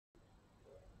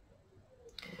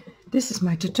This is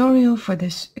my tutorial for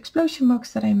this explosion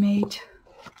box that I made.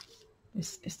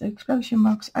 This is the explosion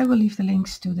box. I will leave the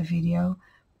links to the video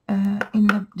in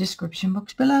the description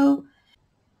box below.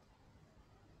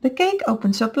 The cake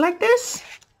opens up like this,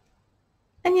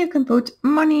 and you can put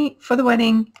money for the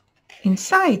wedding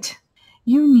inside.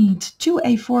 You need 2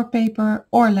 A4 paper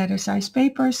or letter size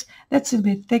papers. That's a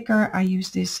bit thicker. I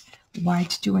use this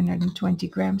white 220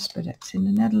 grams, but that's in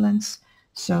the Netherlands.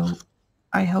 So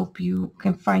I hope you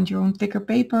can find your own thicker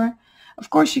paper. Of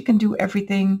course, you can do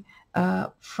everything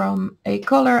from a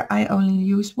color. I only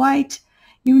use white.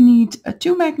 You need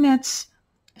 2 magnets,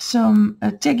 some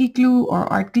taggy glue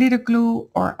or art glitter glue,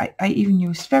 or I even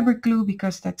use fabric glue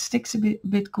because that sticks a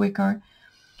bit quicker.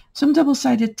 Some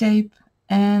double-sided tape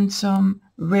and some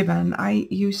ribbon. I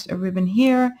used a ribbon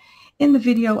here. In the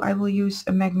video I will use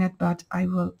a magnet, but I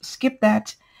will skip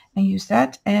that and use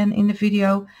that. And in the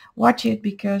video, watch it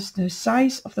because the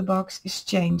size of the box is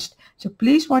changed. So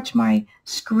please watch my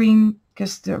screen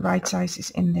because the right size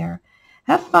is in there.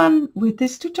 Have fun with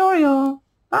this tutorial.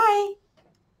 Bye!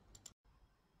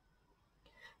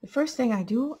 The first thing I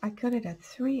do, I cut it at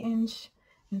 3 inch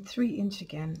and 3 inch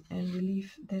again, and we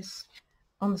leave this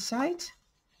on the side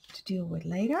to deal with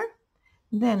later.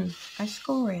 Then I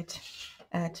score it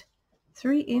at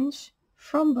 3 inch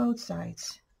from both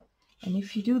sides. And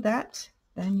if you do that,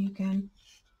 then you can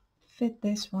fit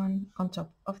this one on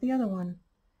top of the other one.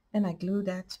 And I glue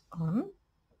that on.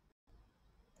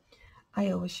 I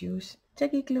always use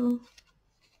tacky glue.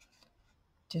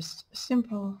 Just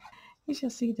simple. You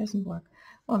shall see it doesn't work.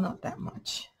 Well, not that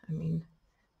much. I mean,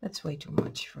 that's way too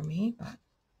much for me, but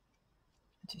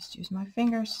I just use my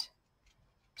fingers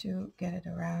to get it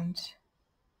around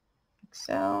like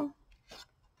so.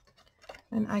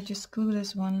 And I just glue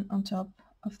this one on top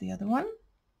of the other one.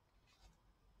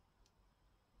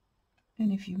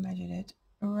 And if you measured it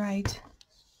right,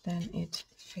 then it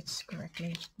fits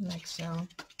correctly like so.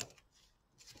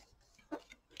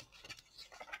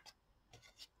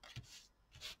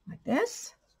 Like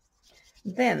this.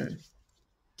 Then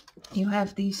you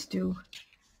have these 2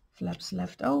 flaps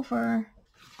left over,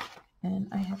 and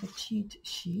I have a cheat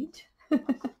sheet.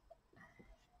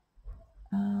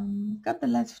 Cut the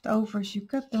leftovers. You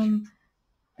cut them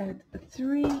at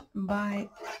 3 by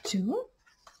 2.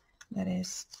 That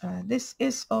is, this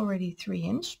is already 3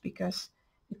 inch because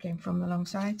it came from the long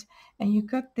side, and you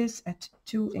cut this at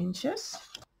 2 inches.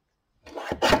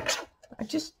 I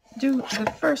just do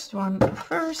the first one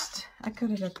first. I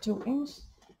cut it at 2 inch,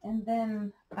 and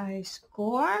then I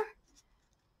score.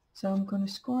 So I'm going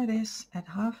to score this at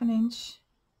 1/2 inch.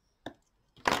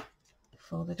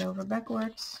 Fold it over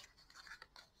backwards.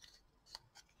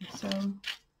 So,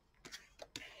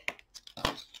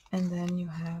 and then you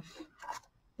have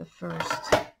the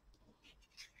first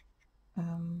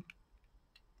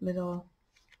little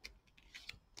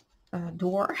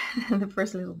door, the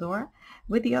first little door.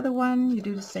 With the other one, you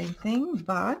do the same thing,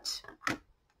 but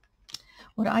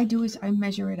what I do is I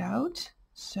measure it out.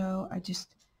 So I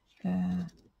just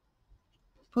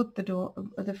put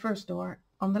the first door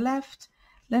on the left,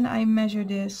 then I measure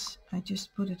this, I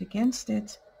just put it against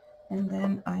it, and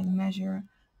then I measure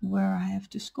where I have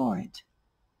to score it.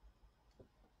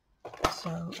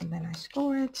 So, and then I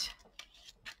score it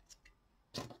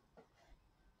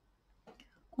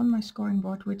on my scoring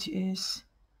board, which is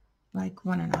like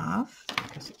 1.5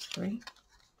 because it's 3.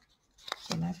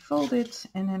 Then I fold it,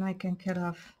 and then I can cut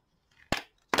off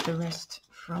the rest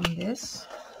from this.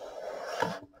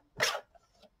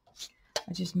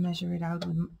 I just measure it out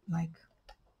with like,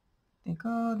 think,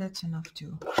 oh, that's enough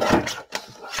too.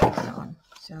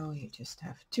 So you just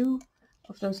have 2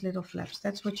 of those little flaps.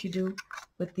 That's what you do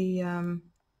with the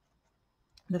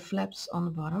flaps on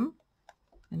the bottom.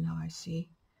 And now I see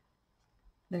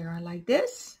they are like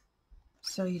this.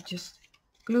 So you just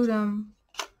glue them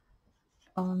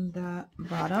on the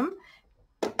bottom.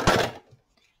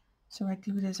 So I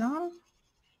glue this on.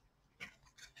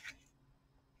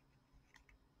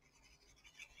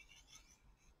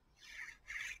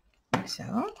 Like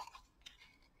so.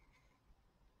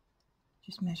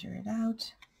 Just measure it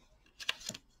out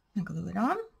and glue it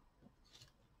on.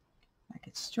 Like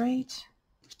it's straight.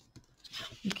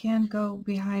 You can't go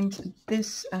behind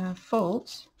this fold,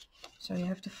 so you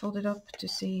have to fold it up to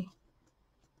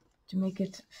make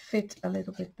it fit a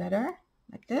little bit better,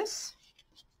 like this,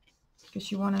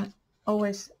 because you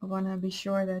always want to be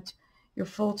sure that your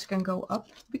folds can go up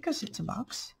because it's a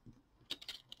box.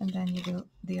 And then you do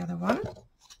the other one.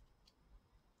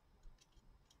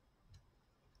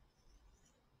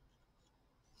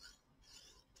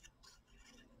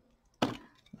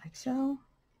 Like so.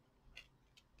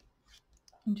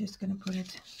 I'm just going to put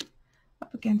it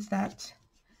up against that,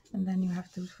 and then you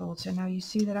have to fold. So now you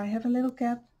see that I have a little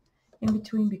gap in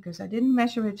between because I didn't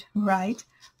measure it right,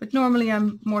 but normally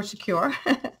I'm more secure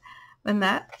than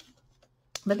that.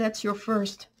 But that's your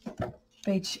first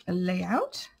page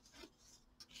layout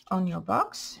on your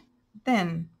box.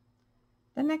 Then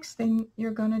the next thing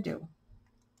you're gonna do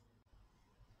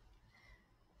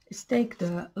is take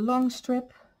the long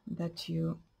strip that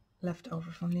you left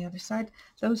over from the other side.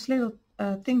 Those little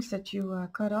things that you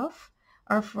cut off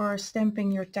are for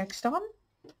stamping your text on.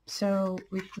 So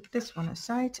we put this one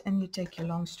aside and you take your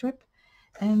long strip,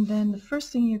 and then the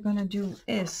first thing you're gonna do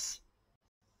is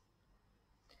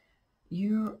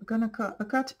you're gonna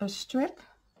cut a strip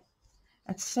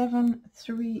at 7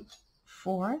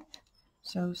 3/4,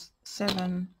 so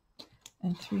 7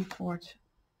 3/4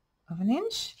 of an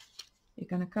inch. You're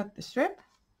gonna cut the strip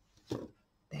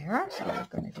there, so we're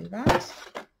gonna do that.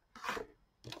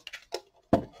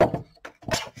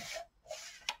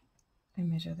 I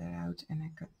measure that out and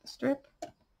I cut the strip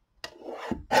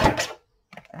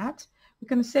like that. We're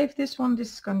gonna save this one.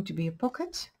 This is going to be a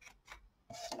pocket.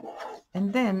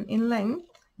 And then in length,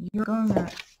 you're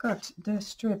gonna cut the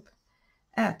strip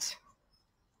at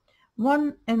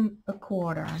 1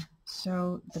 1/4.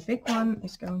 So the big one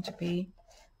is going to be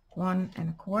 1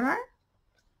 1/4.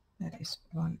 That is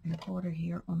 1 1/4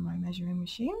 here on my measuring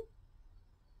machine,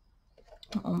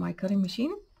 on my cutting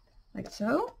machine, like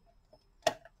so.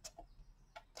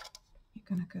 You're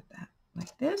gonna cut that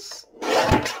like this.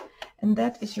 And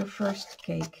that is your first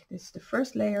cake. This is the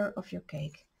first layer of your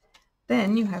cake.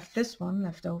 Then you have this one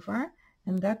left over,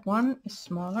 and that one is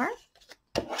smaller.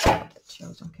 That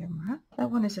shows on camera. That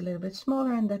one is a little bit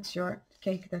smaller, and that's your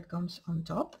cake that comes on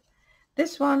top.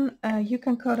 This one you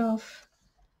can cut off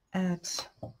at,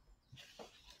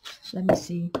 let me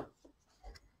see,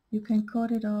 you can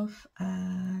cut it off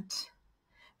at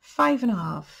 5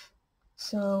 1/2.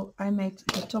 So I made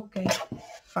the top cake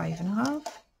 5 1/2.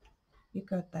 You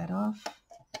cut that off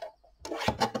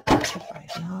to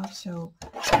 5 1/2. So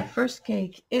the first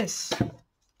cake is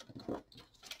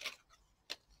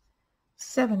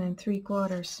 7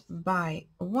 3/4 by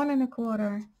 1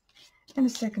 1/4, and the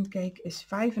second cake is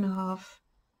 5 1/2,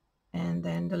 and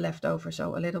then the leftover,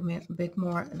 so a little bit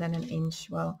more than an inch,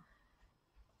 well,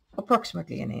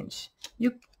 approximately an inch.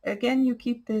 You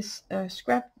keep this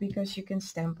scrap because you can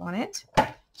stamp on it.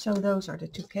 So those are the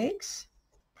two cakes.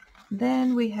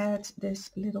 Then we had this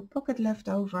little pocket left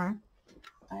over.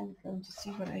 I'm going to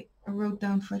see what I wrote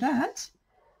down for that.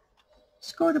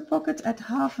 Score the pocket at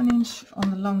 1/2 inch on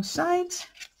the long side.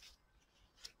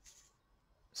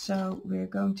 So we're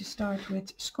going to start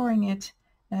with scoring it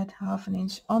at 1/2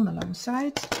 inch on the long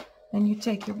side. Then you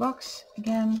take your box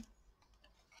again,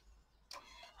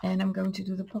 and I'm going to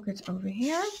do the pocket over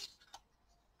here.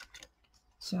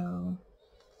 So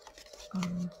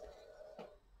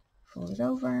fold it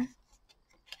over.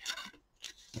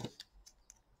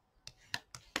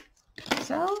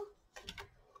 So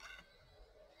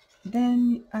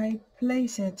then I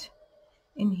place it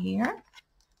in here,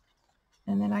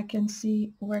 and then I can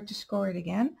see where to score it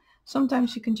again.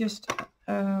 Sometimes you can just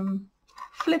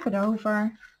flip it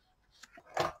over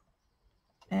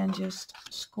and just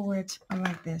score it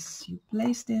like this. You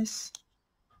place this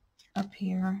up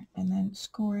here and then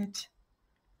score it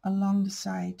along the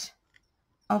side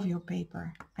of your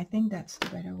paper. I think that's the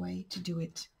better way to do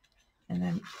it, and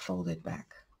then fold it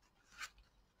back.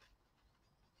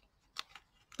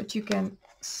 But you can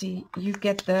see, you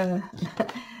get the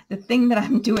the thing that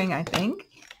I'm doing, I think.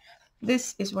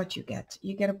 This is what you get.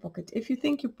 You get a pocket. If you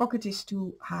think your pocket is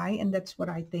too high, and that's what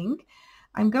I think,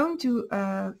 I'm going to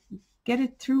get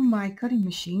it through my cutting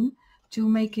machine to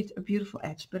make it a beautiful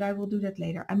edge, but I will do that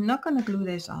later. I'm not going to glue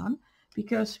this on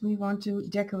because we want to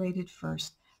decorate it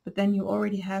first. But then you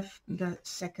already have the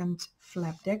second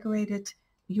flap decorated.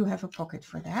 You have a pocket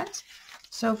for that.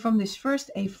 So from this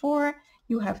first A4,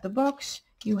 you have the box,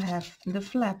 you have the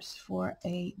flaps for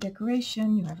a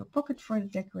decoration, you have a pocket for the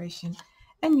decoration,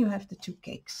 and you have the two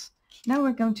cakes. Now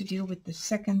we're going to deal with the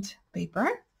second paper.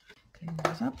 Clean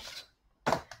this up.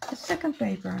 The second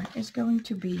paper is going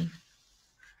to be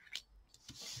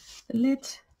the lid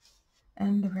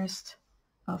and the rest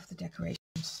of the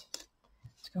decorations.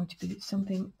 It's going to be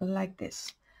something like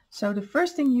this. So the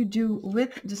first thing you do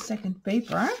with the second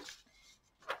paper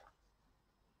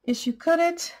is you cut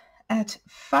it at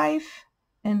 5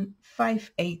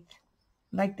 5/8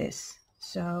 like this.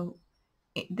 So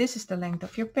this is the length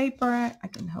of your paper. I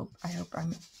hope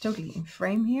I'm totally in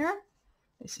frame here.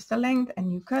 This is the length,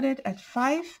 and you cut it at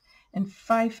 5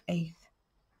 5/8.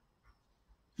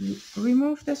 You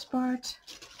remove this part.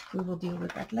 We will deal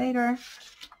with that later.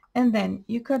 And then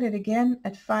you cut it again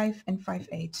at 5 and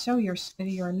 5/8. So your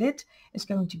lid is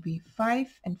going to be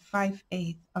 5 and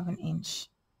 5/8 of an inch.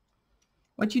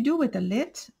 What you do with the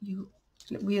lid,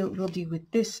 we'll deal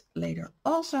with this later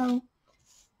also.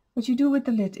 What you do with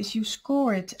the lid is you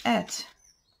score it at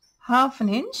 1/2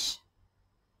 inch,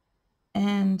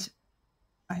 and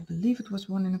I believe it was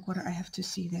 1 1/4. I have to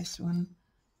see this one.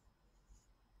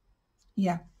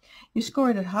 Yeah, you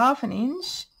score it at 1/2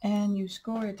 inch and you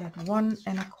score it at 1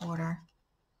 1/4.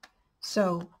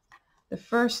 So the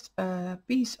first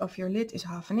piece of your lid is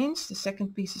 1/2 inch, the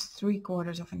second piece is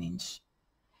 3/4 inch.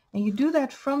 And you do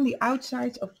that from the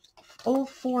outsides of all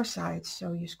 4 sides.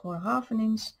 So you score 1/2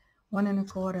 inch, 1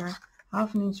 1/4,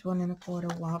 1/2 inch, 1 1/4,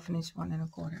 1/2 inch, 1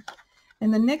 1/4.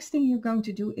 And the next thing you're going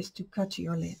to do is to cut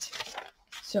your lid.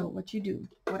 So what you do,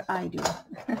 what I do,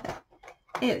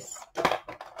 is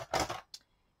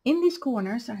in these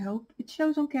corners, I hope it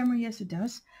shows on camera, yes it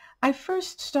does, I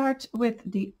first start with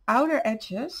the outer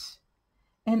edges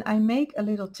and I make a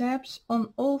little tabs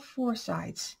on all 4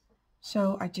 sides.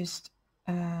 So I just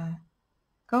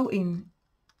go in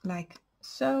like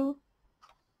so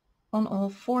on all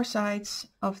 4 sides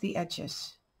of the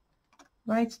edges,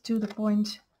 right to the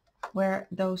point where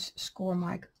those score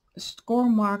mark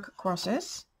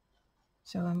crosses.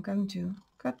 So I'm going to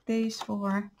cut these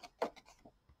 4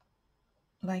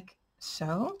 like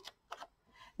so.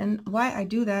 And why I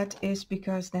do that is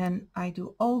because then I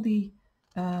do all the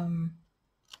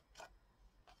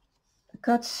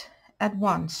cuts at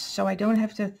once. So I don't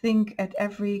have to think at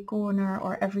every corner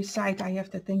or every side. I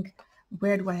have to think,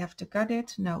 where do I have to cut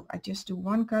it? No, I just do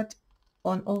one cut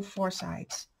on all 4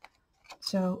 sides.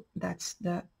 So that's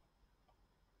the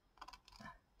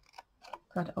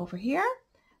cut over here.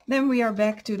 Then we are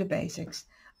back to the basics.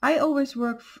 I always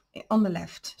work on the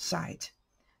left side.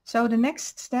 So the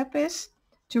next step is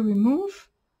to remove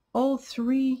all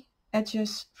 3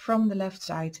 edges from the left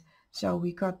side. So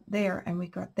we cut there and we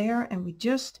cut there, and we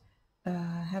just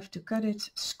have to cut it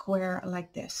square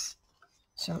like this.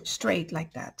 So straight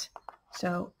like that.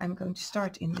 So I'm going to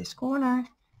start in this corner.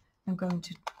 I'm going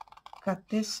to cut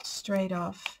this straight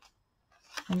off,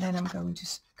 and then I'm going to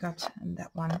cut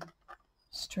that one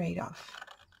straight off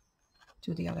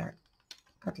to the other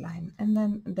cut line, and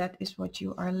then that is what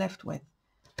you are left with.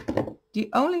 The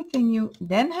only thing you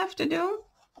then have to do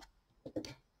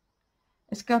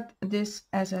is cut this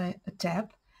as a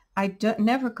tab. I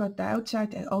never cut the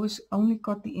outside, I always only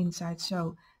cut the inside.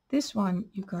 So this one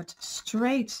you cut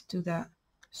straight to the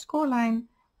score line,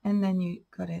 and then you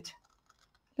cut it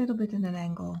a little bit in an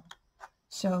angle,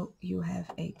 so you have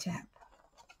a tab.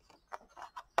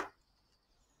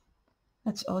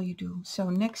 That's all you do. So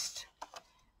next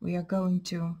we are going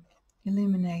to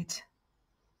eliminate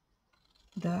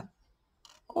the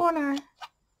corner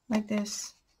like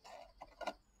this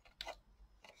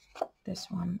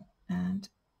one and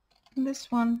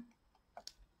this one,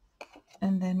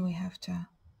 and then we have to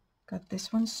cut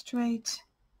this one straight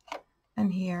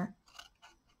and here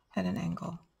at an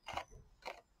angle.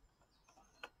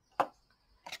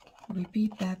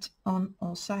 Repeat that on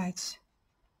all sides.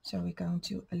 So we're going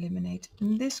to eliminate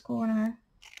this corner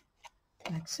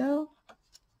like so,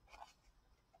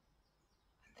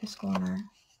 this corner,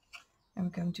 and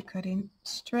we're going to cut in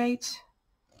straight.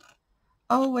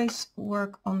 Always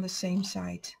work on the same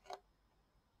side.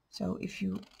 So if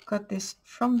you cut this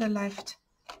from the left,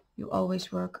 you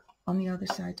always work on the other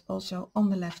side, also on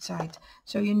the left side.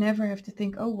 So you never have to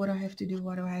think, oh, what do I have to do?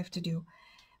 What do I have to do?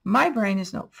 My brain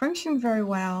is not functioning very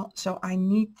well, so I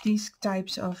need these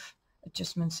types of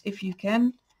adjustments. If you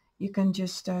can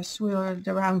just swirl it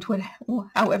around with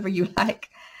however you like,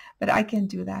 but I can't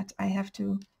do that. I have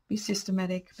to be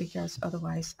systematic, because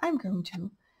otherwise I'm going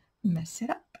to mess it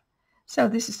up. So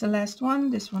this is the last one.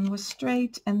 This one was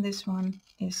straight, and this one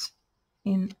is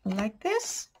in like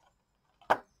this.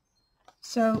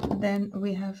 So then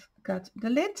we have got the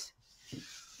lid.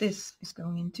 This is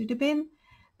going into the bin.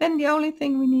 Then the only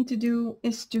thing we need to do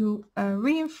is to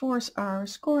reinforce our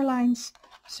score lines.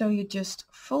 So you just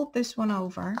fold this one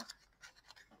over.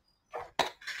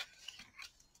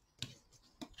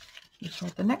 You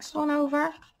fold the next one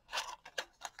over.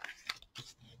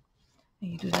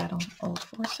 And you do that on all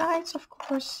 4 sides, of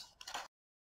course.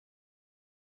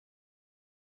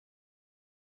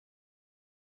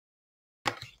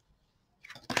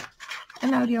 And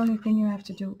now the only thing you have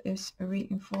to do is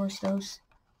reinforce those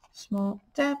small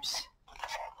tabs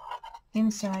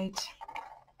inside.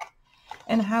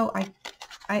 And how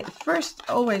I first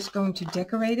always going to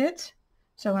decorate it.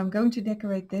 So I'm going to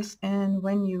decorate this, and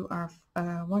when you are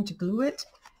want to glue it,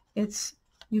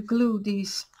 you glue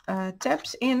these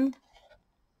tabs in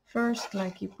First,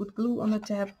 like you put glue on the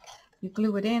tab, you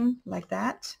glue it in like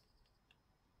that.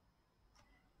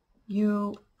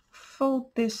 You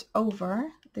fold this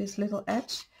over, this little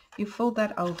edge, you fold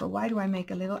that over. Why do I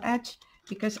make a little edge?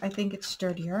 Because I think it's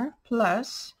sturdier.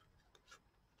 Plus,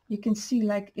 you can see,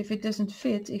 like, if it doesn't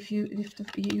fit, if you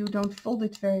don't fold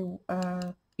it very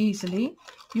easily,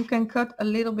 you can cut a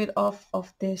little bit off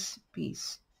of this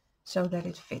piece so that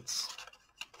it fits.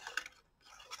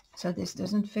 So this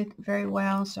doesn't fit very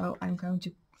well, so I'm going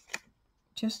to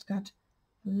just cut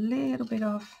a little bit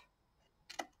off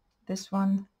this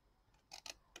one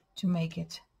to make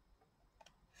it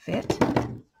fit.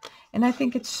 And I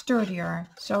think it's sturdier,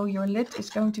 so your lid is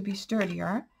going to be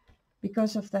sturdier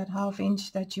because of that 1/2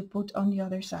 inch that you put on the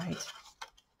other side.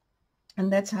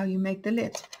 And that's how you make the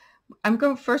lid. I'm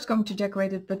first going to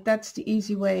decorate it, but that's the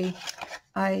easy way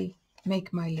I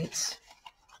make my lids.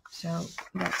 So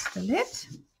that's the lid.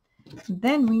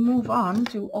 Then we move on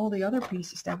to all the other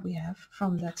pieces that we have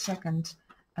from that second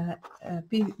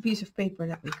piece of paper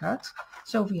that we cut.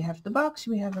 So we have the box,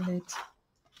 we have a lid.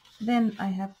 Then I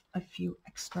have a few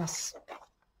extras.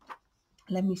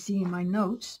 Let me see in my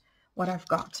notes what I've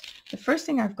got. The first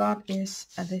thing I've got is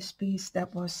this piece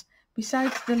that was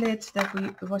besides the lid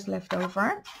that was left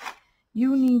over.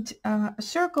 You need a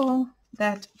circle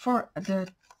that for the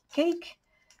cake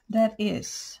that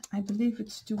is, I believe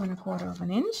it's 2 1/4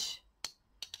 inch.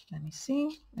 Let me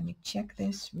see. Let me check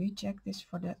this, recheck this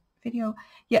for the video.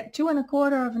 Yeah, 2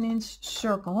 1/4 inch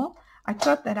circle. I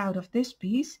cut that out of this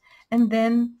piece, and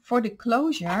then for the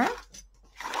closure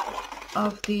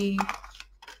of the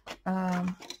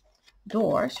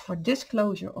doors, for this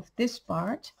closure of this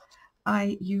part,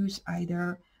 I use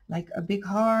either like a big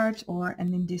heart, or,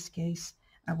 and in this case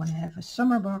I want to have a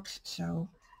summer box, so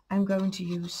I'm going to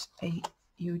use a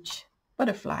huge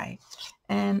butterfly,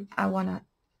 and I want to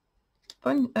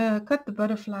cut the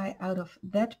butterfly out of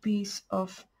that piece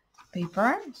of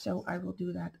paper, so I will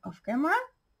do that off camera.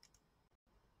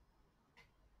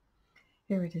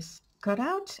 Here it is cut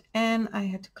out, and I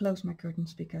had to close my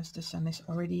curtains because the sun is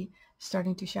already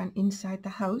starting to shine inside the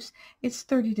house. It's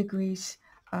 30 degrees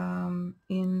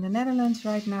in the Netherlands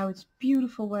right now. It's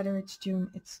beautiful weather. It's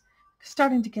June. It's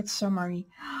starting to get summery.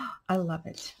 I love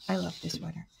it. I love this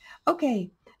weather.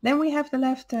 Okay, then we have the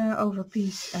leftover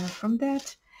piece from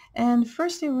that. And the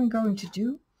first thing we're going to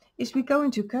do is we're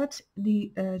going to cut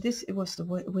the, this was the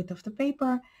width of the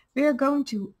paper. We are going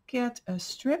to cut a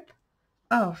strip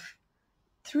of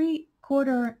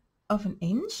 3/4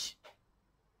 inch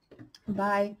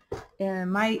by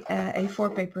my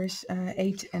A4 paper is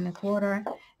 8 1/4,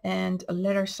 and a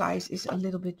letter size is a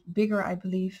little bit bigger, I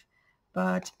believe,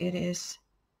 but it is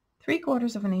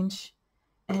 3/4 inch,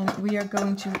 and we are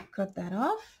going to cut that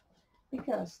off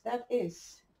because that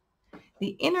is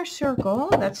the inner circle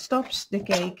that stops the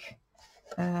cake.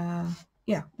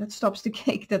 Yeah, that stops the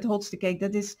cake, that holds the cake.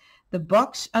 That is the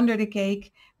box under the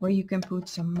cake where you can put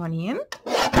some money in.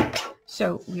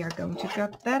 So we are going to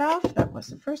cut that off. That was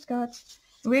the first cut.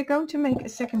 We're going to make a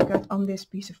second cut on this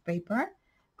piece of paper,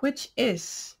 which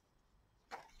is,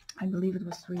 I believe it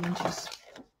was 3 inches.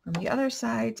 From the other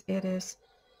side it is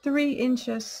 3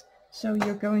 inches. So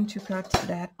you're going to cut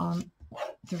that on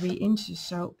 3 inches.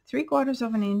 So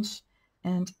 3/4 inch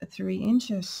and 3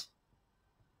 inches.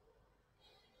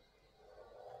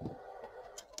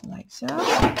 Like so.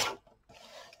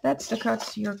 That's the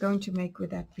cuts you're going to make with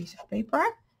that piece of paper.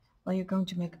 Well, you're going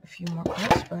to make a few more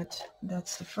cuts, but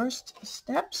that's the first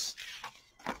steps.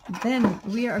 Then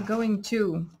we are going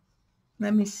to,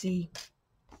 let me see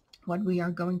what we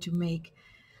are going to make.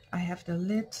 I have the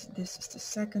lid. This is the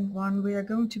second one. We are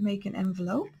going to make an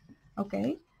envelope.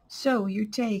 Okay, so you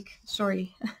take,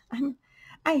 sorry,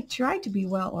 I try to be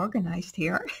well organized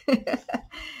here.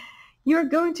 You're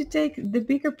going to take the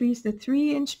bigger piece, the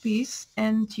 3 inch piece,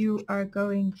 and you are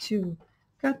going to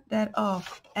cut that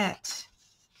off at,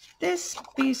 this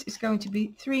piece is going to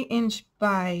be 3 inch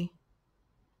by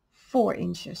 4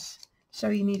 inches. So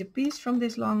you need a piece from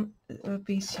this long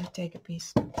piece. You take a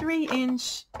piece 3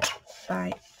 inch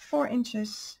by 4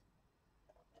 inches,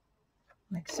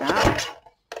 like so.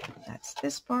 That's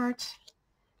this part.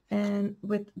 And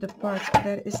with the part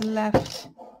that is left,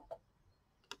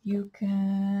 you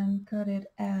can cut it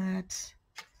at,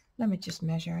 let me just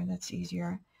measure, that's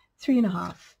easier,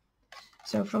 3.5.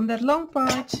 So from that long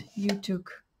part you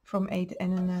took from 8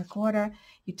 1/4,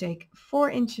 you take 4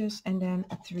 inches and then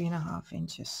 3.5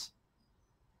 inches.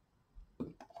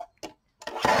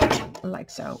 Like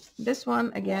so. This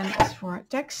one again is for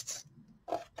text,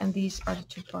 and these are the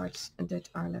 2 parts that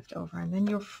are left over. And then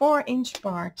your 4 inch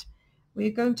part,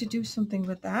 we're going to do something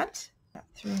with that.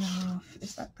 3.5,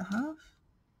 is that the half?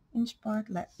 inch part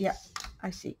left. Yeah, I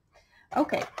see.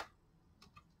 Okay.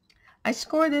 I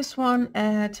score this one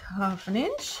at 1/2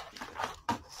 inch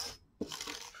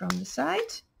from the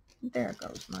side. There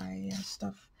goes my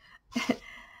stuff.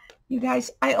 You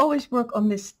guys, I always work on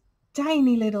this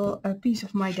tiny little piece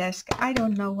of my desk. I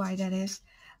don't know why that is.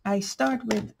 I start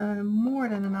with more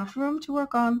than enough room to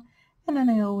work on, and then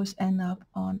I always end up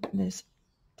on this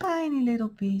tiny little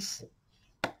piece.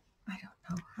 I don't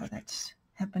know how that's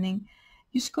happening.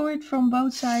 You score it from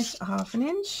both sides 1/2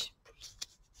 inch,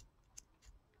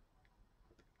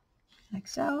 like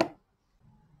so.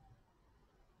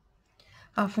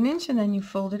 1/2 inch, and then you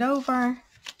fold it over,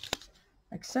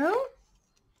 like so.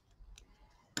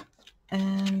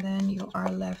 And then you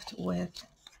are left with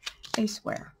a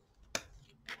square.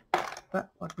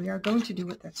 But what we are going to do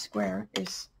with that square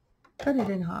is cut it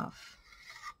in half.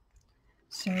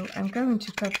 So I'm going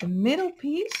to cut the middle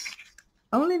piece,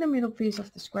 only the middle piece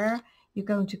of the square, you're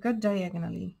going to cut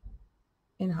diagonally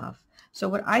in half. So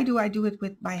what I do it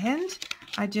with by hand.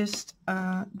 I just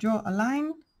draw a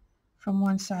line from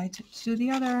one side to the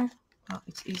other. Well,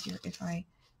 it's easier if I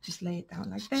just lay it down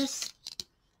like this.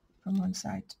 From one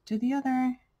side to the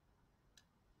other,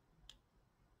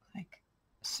 like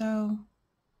so.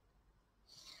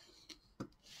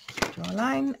 Draw a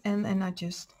line, and then I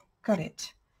just cut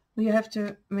it. You have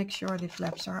to make sure the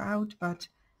flaps are out, but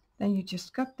then you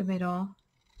just cut the middle,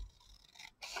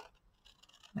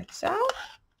 like so.